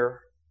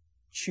all-aware,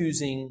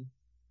 choosing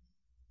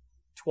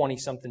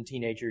 20-something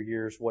teenager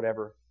years,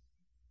 whatever,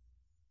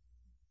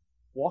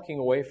 walking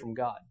away from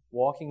God,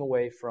 walking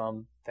away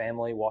from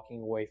family,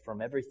 walking away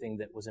from everything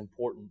that was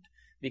important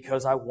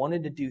because I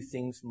wanted to do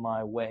things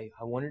my way.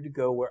 I wanted to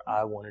go where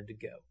I wanted to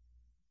go.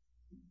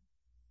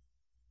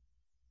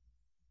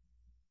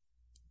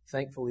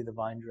 Thankfully, the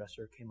vine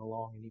dresser came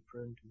along and he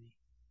pruned me.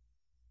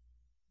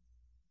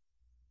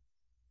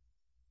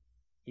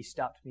 He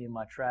stopped me in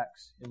my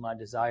tracks, in my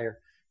desire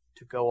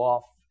to go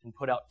off and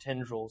put out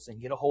tendrils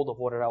and get a hold of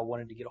what I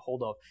wanted to get a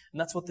hold of.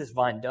 And that's what this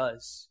vine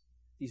does.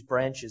 These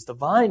branches. The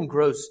vine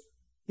grows,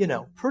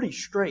 pretty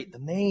straight, the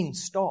main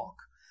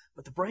stalk.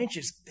 But the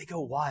branches, they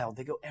go wild.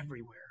 They go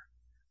everywhere.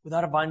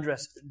 Without a vine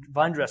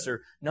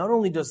dresser, not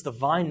only does the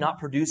vine not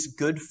produce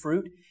good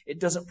fruit, it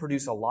doesn't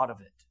produce a lot of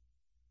it.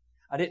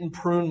 I didn't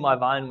prune my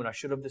vine when I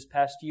should have this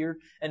past year.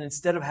 And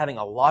instead of having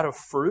a lot of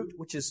fruit,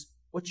 which is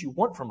what you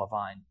want from a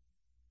vine,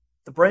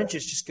 the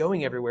branches just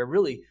going everywhere,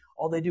 really,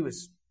 all they do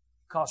is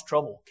cause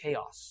trouble,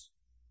 chaos.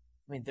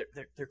 I mean,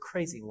 they're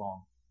crazy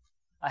long.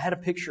 I had a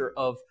picture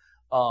of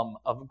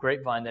a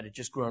grapevine that had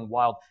just grown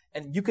wild,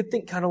 and you could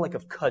think kind of like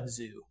of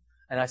kudzu.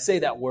 And I say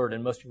that word,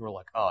 and most people are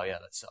like, "Oh yeah,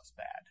 that stuff's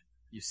bad."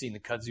 You've seen the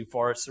kudzu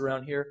forests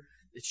around here.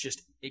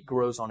 It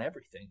grows on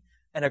everything,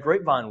 and a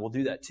grapevine will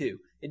do that too.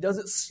 It does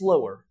it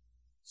slower,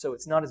 so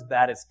it's not as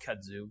bad as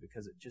kudzu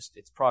because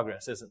its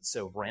progress isn't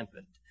so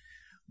rampant,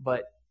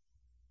 but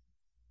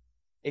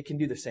it can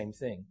do the same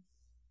thing.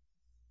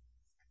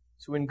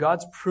 So when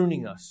God's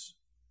pruning us,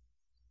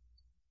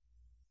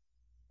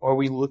 are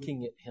we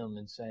looking at Him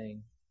and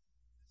saying,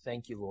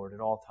 "Thank you, Lord," at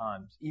all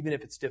times, even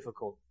if it's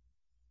difficult,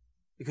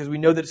 because we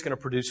know that it's going to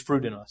produce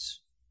fruit in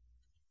us?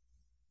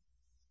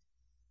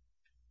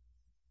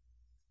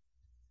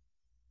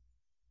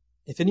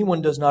 If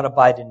anyone does not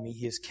abide in me,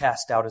 he is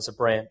cast out as a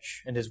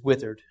branch and is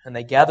withered, and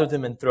they gather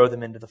them and throw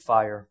them into the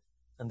fire,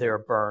 and they are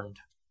burned.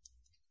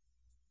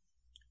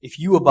 If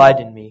you abide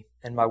in me,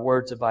 and my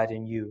words abide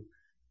in you,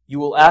 you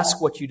will ask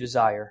what you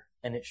desire,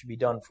 and it shall be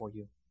done for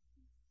you.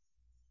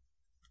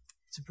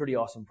 It's a pretty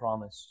awesome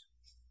promise.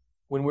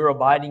 When we're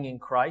abiding in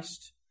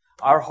Christ,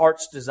 our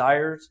heart's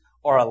desires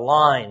are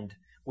aligned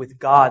with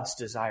God's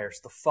desires,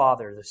 the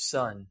Father, the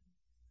Son.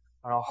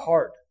 And our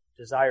heart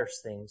desires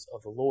things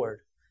of the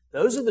Lord.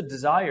 Those are the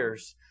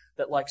desires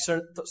that, like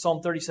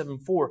Psalm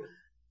 37:4,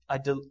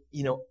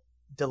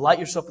 delight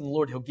yourself in the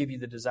Lord, He'll give you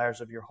the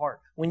desires of your heart.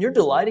 When you're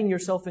delighting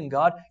yourself in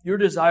God, your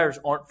desires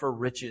aren't for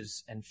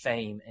riches and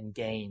fame and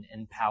gain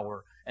and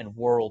power and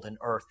world and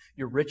earth.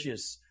 Your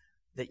riches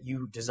that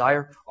you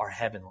desire are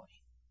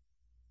heavenly.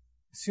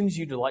 As soon as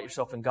you delight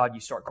yourself in God, you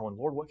start going,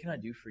 "Lord, what can I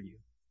do for you?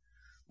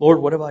 Lord,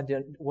 what have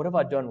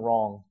I done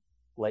wrong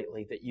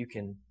lately that you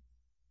can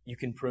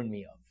prune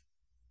me of?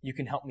 You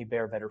can help me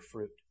bear better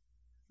fruit."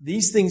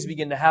 These things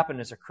begin to happen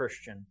as a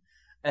Christian.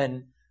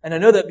 And I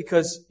know that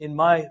because in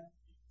my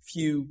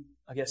few,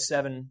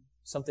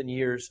 7-something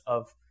years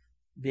of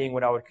being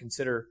what I would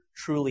consider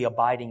truly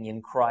abiding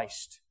in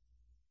Christ,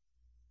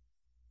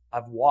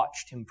 I've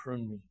watched Him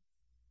prune me.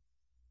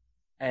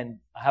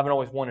 And I haven't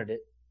always wanted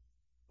it,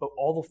 but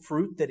all the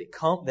fruit that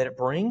it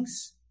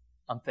brings,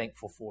 I'm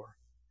thankful for.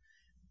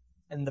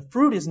 And the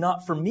fruit is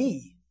not for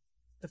me.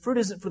 The fruit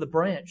isn't for the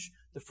branch.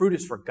 The fruit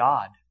is for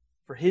God,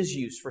 for His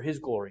use, for His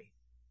glory.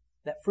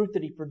 That fruit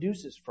that He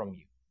produces from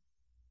you.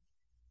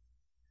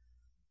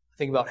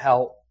 Think about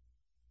how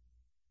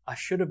I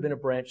should have been a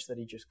branch that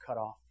He just cut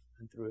off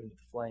and threw into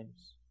the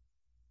flames.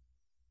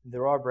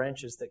 There are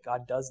branches that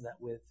God does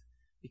that with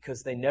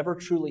because they never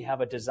truly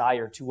have a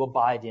desire to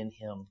abide in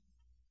Him.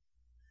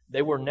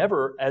 They were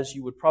never, as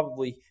you would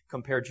probably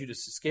compare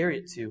Judas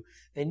Iscariot to,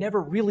 they never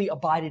really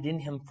abided in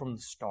Him from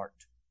the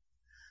start.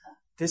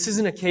 This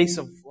isn't a case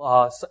of,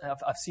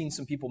 I've seen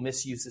some people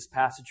misuse this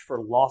passage for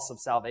loss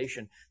of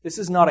salvation. This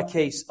is not a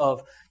case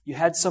of you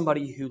had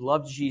somebody who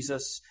loved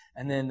Jesus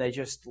and then they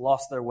just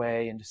lost their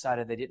way and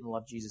decided they didn't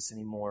love Jesus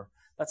anymore.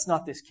 That's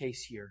not this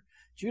case here.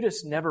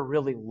 Judas never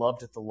really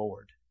loved the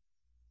Lord.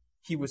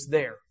 He was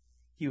there.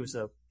 He was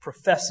a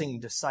professing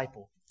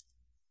disciple.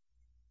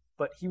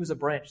 But he was a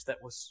branch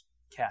that was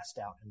cast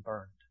out and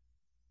burned.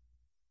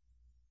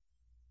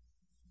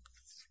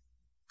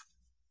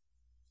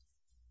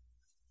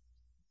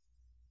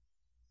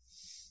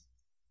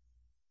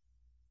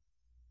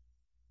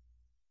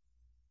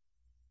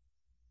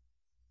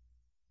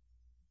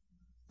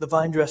 The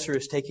vine dresser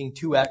is taking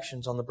two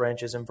actions on the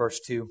branches in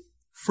verse 2.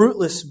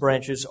 Fruitless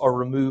branches are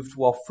removed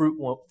while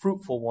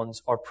fruitful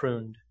ones are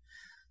pruned.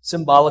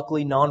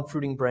 Symbolically,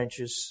 non-fruiting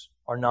branches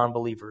are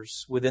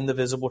non-believers within the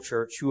visible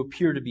church who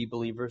appear to be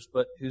believers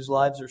but whose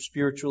lives are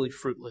spiritually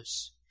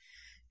fruitless,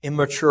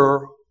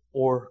 immature,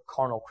 or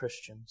carnal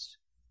Christians.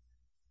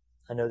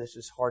 I know this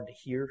is hard to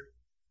hear.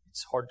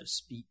 It's hard to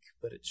speak,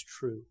 but it's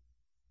true.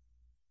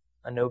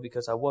 I know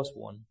because I was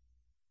one.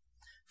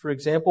 For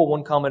example,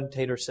 one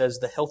commentator says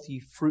the healthy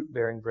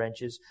fruit-bearing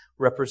branches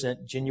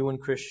represent genuine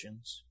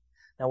Christians.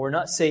 Now, we're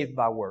not saved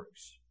by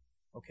works,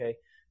 okay?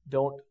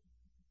 Don't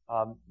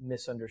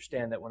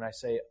misunderstand that when I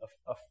say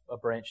a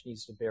branch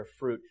needs to bear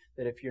fruit,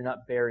 that if you're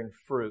not bearing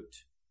fruit,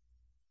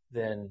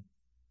 then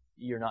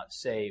you're not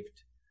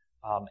saved.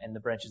 And the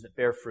branches that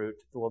bear fruit,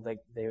 well,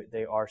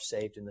 they are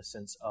saved in the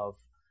sense of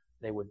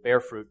they would bear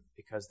fruit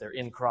because they're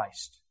in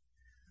Christ.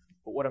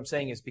 But what I'm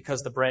saying is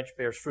because the branch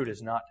bears fruit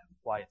is not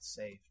why it's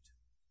saved.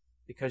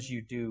 because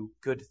you do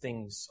good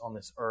things on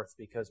this earth,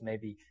 because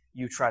maybe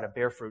you try to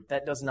bear fruit,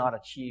 that does not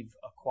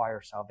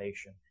acquire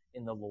salvation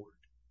in the Lord.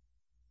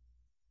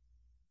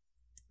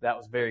 That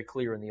was very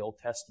clear in the Old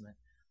Testament.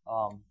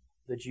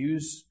 The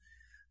Jews,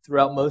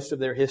 throughout most of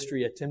their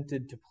history,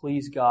 attempted to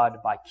please God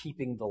by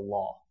keeping the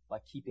law, by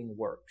keeping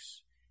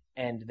works.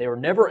 And they were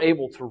never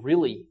able to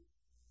really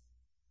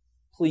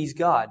please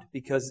God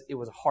because it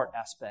was a heart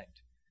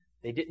aspect.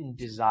 They didn't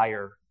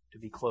desire to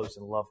be close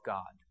and love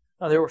God.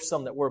 Now, there were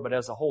some that were, but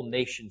as a whole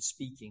nation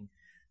speaking,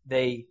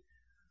 they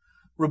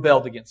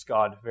rebelled against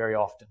God very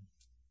often.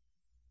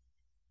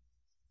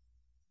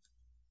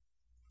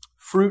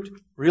 Fruit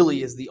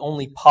really is the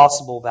only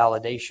possible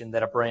validation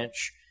that a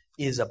branch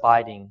is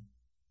abiding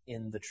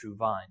in the true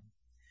vine.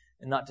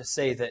 And not to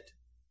say that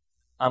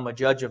I'm a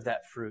judge of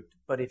that fruit,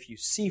 but if you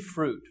see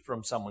fruit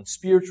from someone,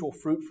 spiritual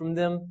fruit from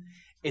them,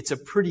 it's a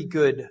pretty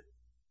good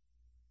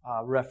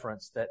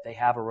reference that they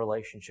have a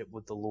relationship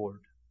with the Lord.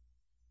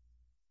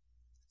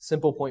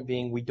 Simple point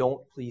being, we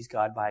don't please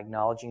God by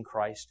acknowledging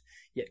Christ,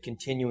 yet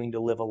continuing to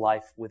live a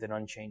life with an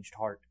unchanged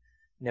heart,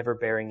 never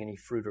bearing any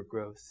fruit or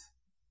growth.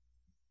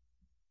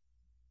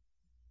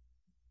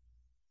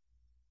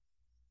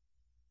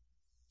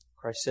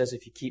 Christ says,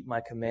 if you keep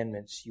my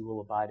commandments, you will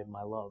abide in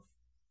my love,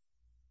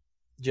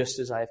 just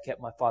as I have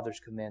kept my Father's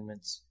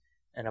commandments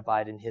and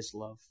abide in His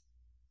love.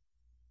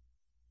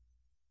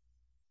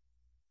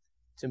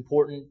 It's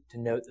important to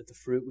note that the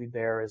fruit we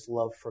bear is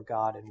love for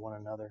God and one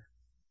another.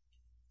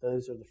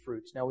 Those are the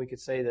fruits. Now we could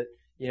say that,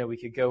 we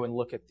could go and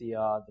look at the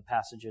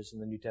passages in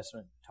the New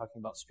Testament talking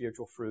about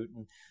spiritual fruit,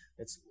 and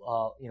it's,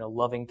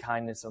 loving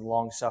kindness and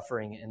long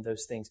suffering and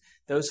those things.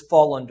 Those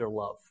fall under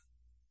love.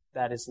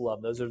 That is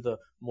love. Those are the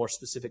more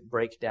specific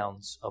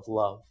breakdowns of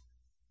love.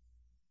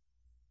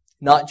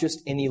 Not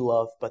just any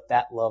love, but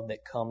that love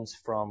that comes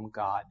from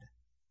God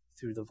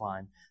through the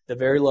vine. The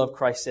very love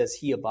Christ says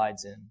He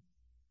abides in.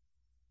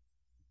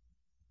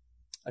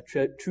 A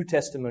true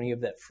testimony of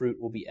that fruit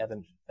will be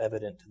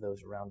evident to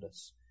those around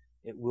us.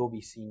 It will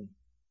be seen.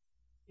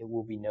 It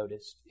will be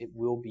noticed. It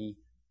will be,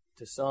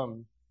 to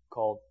some,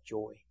 called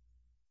joy.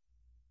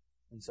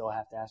 And so I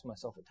have to ask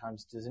myself at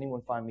times, does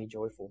anyone find me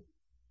joyful?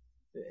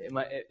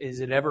 Is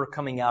it ever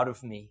coming out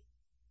of me?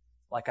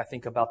 Like I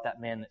think about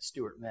that man that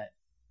Stuart met.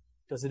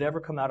 Does it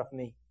ever come out of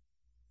me?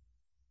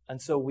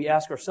 And so we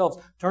ask ourselves,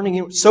 turning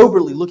in,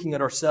 soberly looking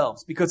at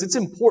ourselves, because it's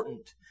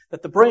important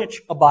that the branch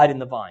abide in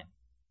the vine.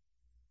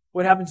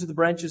 What happens to the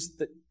branches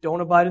that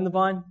don't abide in the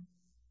vine?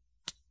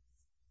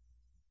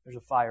 There's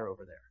a fire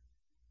over there.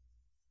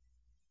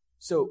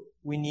 So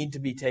we need to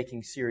be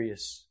taking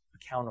serious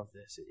account of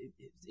this.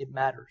 It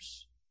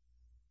matters.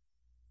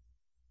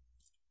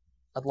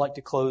 I'd like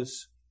to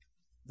close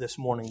this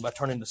morning by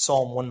turning to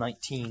Psalm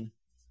 119.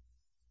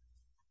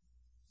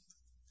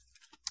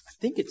 I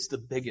think it's the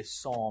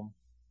biggest psalm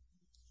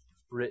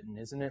written,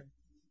 isn't it?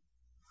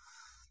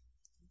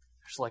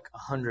 There's like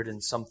 100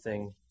 and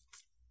something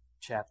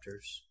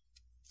chapters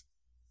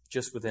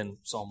just within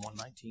Psalm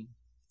 119.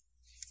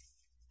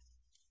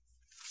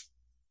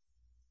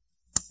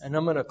 And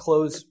I'm going to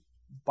close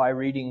by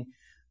reading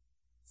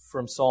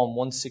from Psalm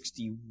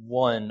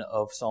 161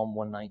 of Psalm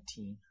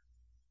 119.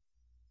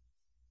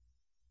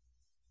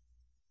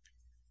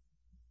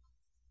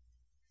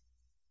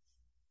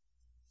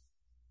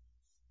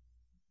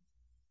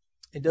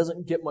 It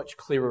doesn't get much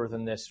clearer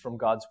than this from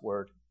God's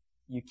Word.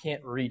 You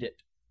can't read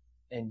it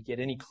and get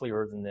any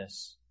clearer than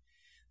this.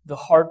 The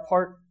hard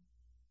part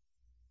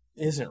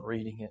isn't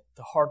reading it.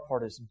 The hard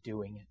part is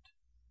doing it.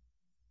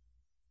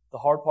 The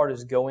hard part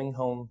is going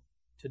home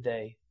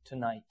today,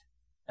 tonight,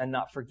 and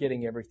not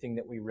forgetting everything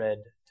that we read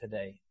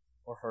today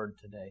or heard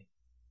today.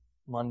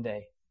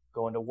 Monday,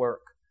 going to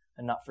work,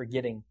 and not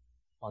forgetting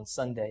on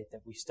Sunday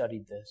that we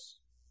studied this.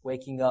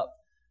 Waking up,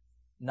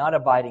 not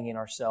abiding in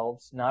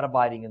ourselves, not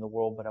abiding in the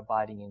world, but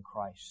abiding in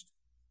Christ.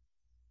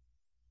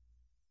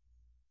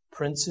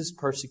 Princes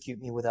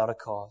persecute me without a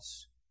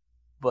cause,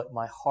 but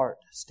my heart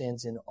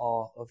stands in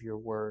awe of your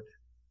word.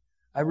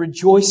 I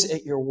rejoice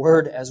at your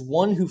word as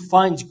one who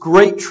finds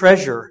great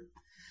treasure.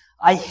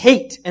 I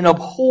hate and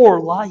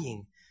abhor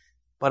lying,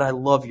 but I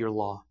love your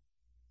law.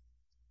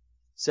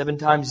 7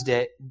 times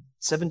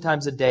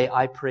a day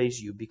I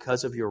praise you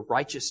because of your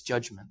righteous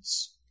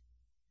judgments.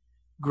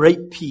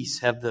 Great peace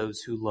have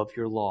those who love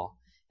your law,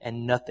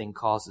 and nothing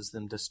causes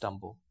them to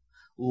stumble.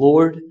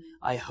 Lord,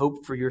 I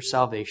hope for your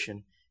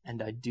salvation,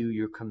 and I do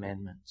your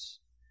commandments.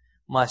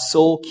 My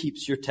soul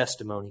keeps your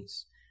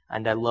testimonies,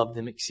 and I love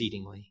them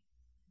exceedingly.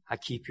 I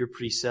keep your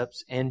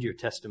precepts and your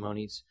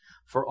testimonies,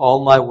 for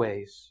all my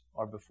ways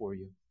are before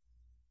you.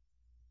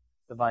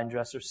 The vine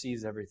dresser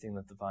sees everything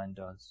that the vine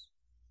does.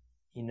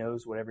 He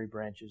knows what every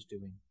branch is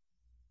doing.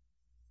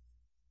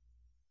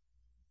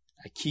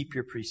 I keep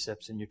your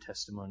precepts and your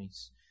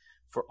testimonies,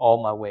 for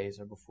all my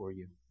ways are before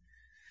you.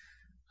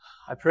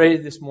 I pray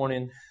this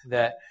morning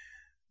that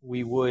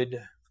we would,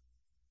 and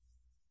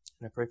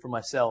I pray for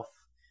myself,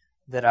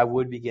 that I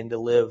would begin to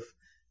live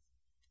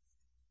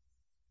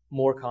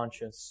more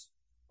conscious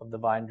of the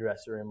vine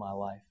dresser in my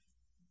life,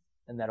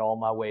 and that all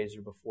my ways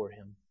are before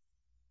him.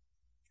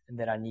 and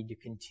that I need to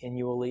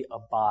continually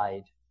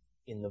abide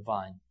in the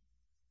vine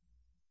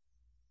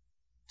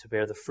to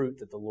bear the fruit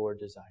that the Lord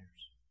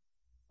desires.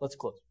 Let's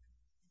close.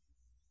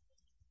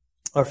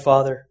 Our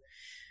Father,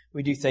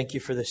 we do thank you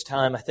for this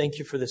time. I thank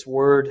you for this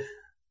word,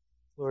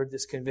 Lord,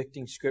 this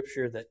convicting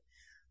scripture that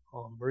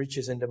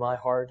reaches into my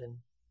heart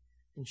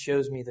and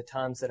shows me the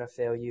times that I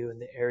fail you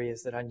and the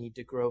areas that I need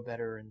to grow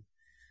better. And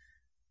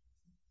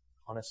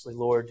honestly,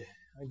 Lord,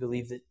 I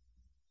believe that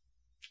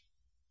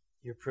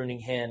your pruning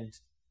hand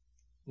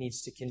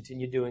needs to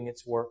continue doing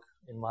its work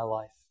in my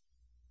life.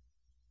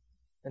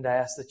 And I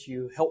ask that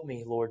you help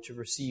me, Lord, to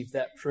receive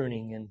that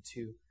pruning and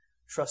to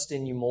trust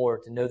in you more,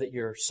 to know that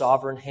your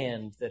sovereign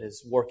hand that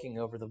is working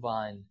over the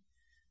vine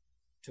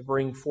to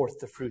bring forth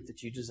the fruit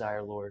that you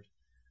desire, Lord,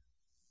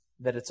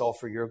 that it's all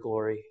for your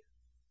glory.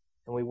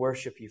 And we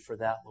worship you for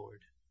that,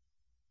 Lord.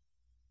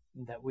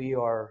 And that we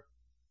are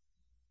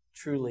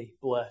truly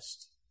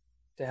blessed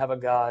to have a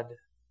God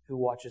who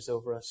watches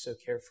over us so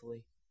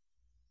carefully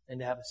and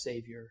to have a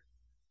Savior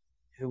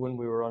who, when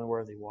we were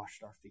unworthy,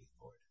 washed our feet,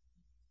 Lord.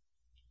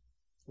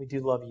 We do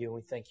love you, and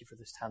we thank you for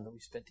this time that we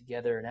spent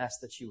together and ask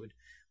that you would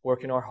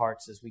work in our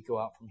hearts as we go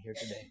out from here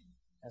today.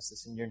 I ask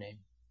this in your name.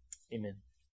 Amen.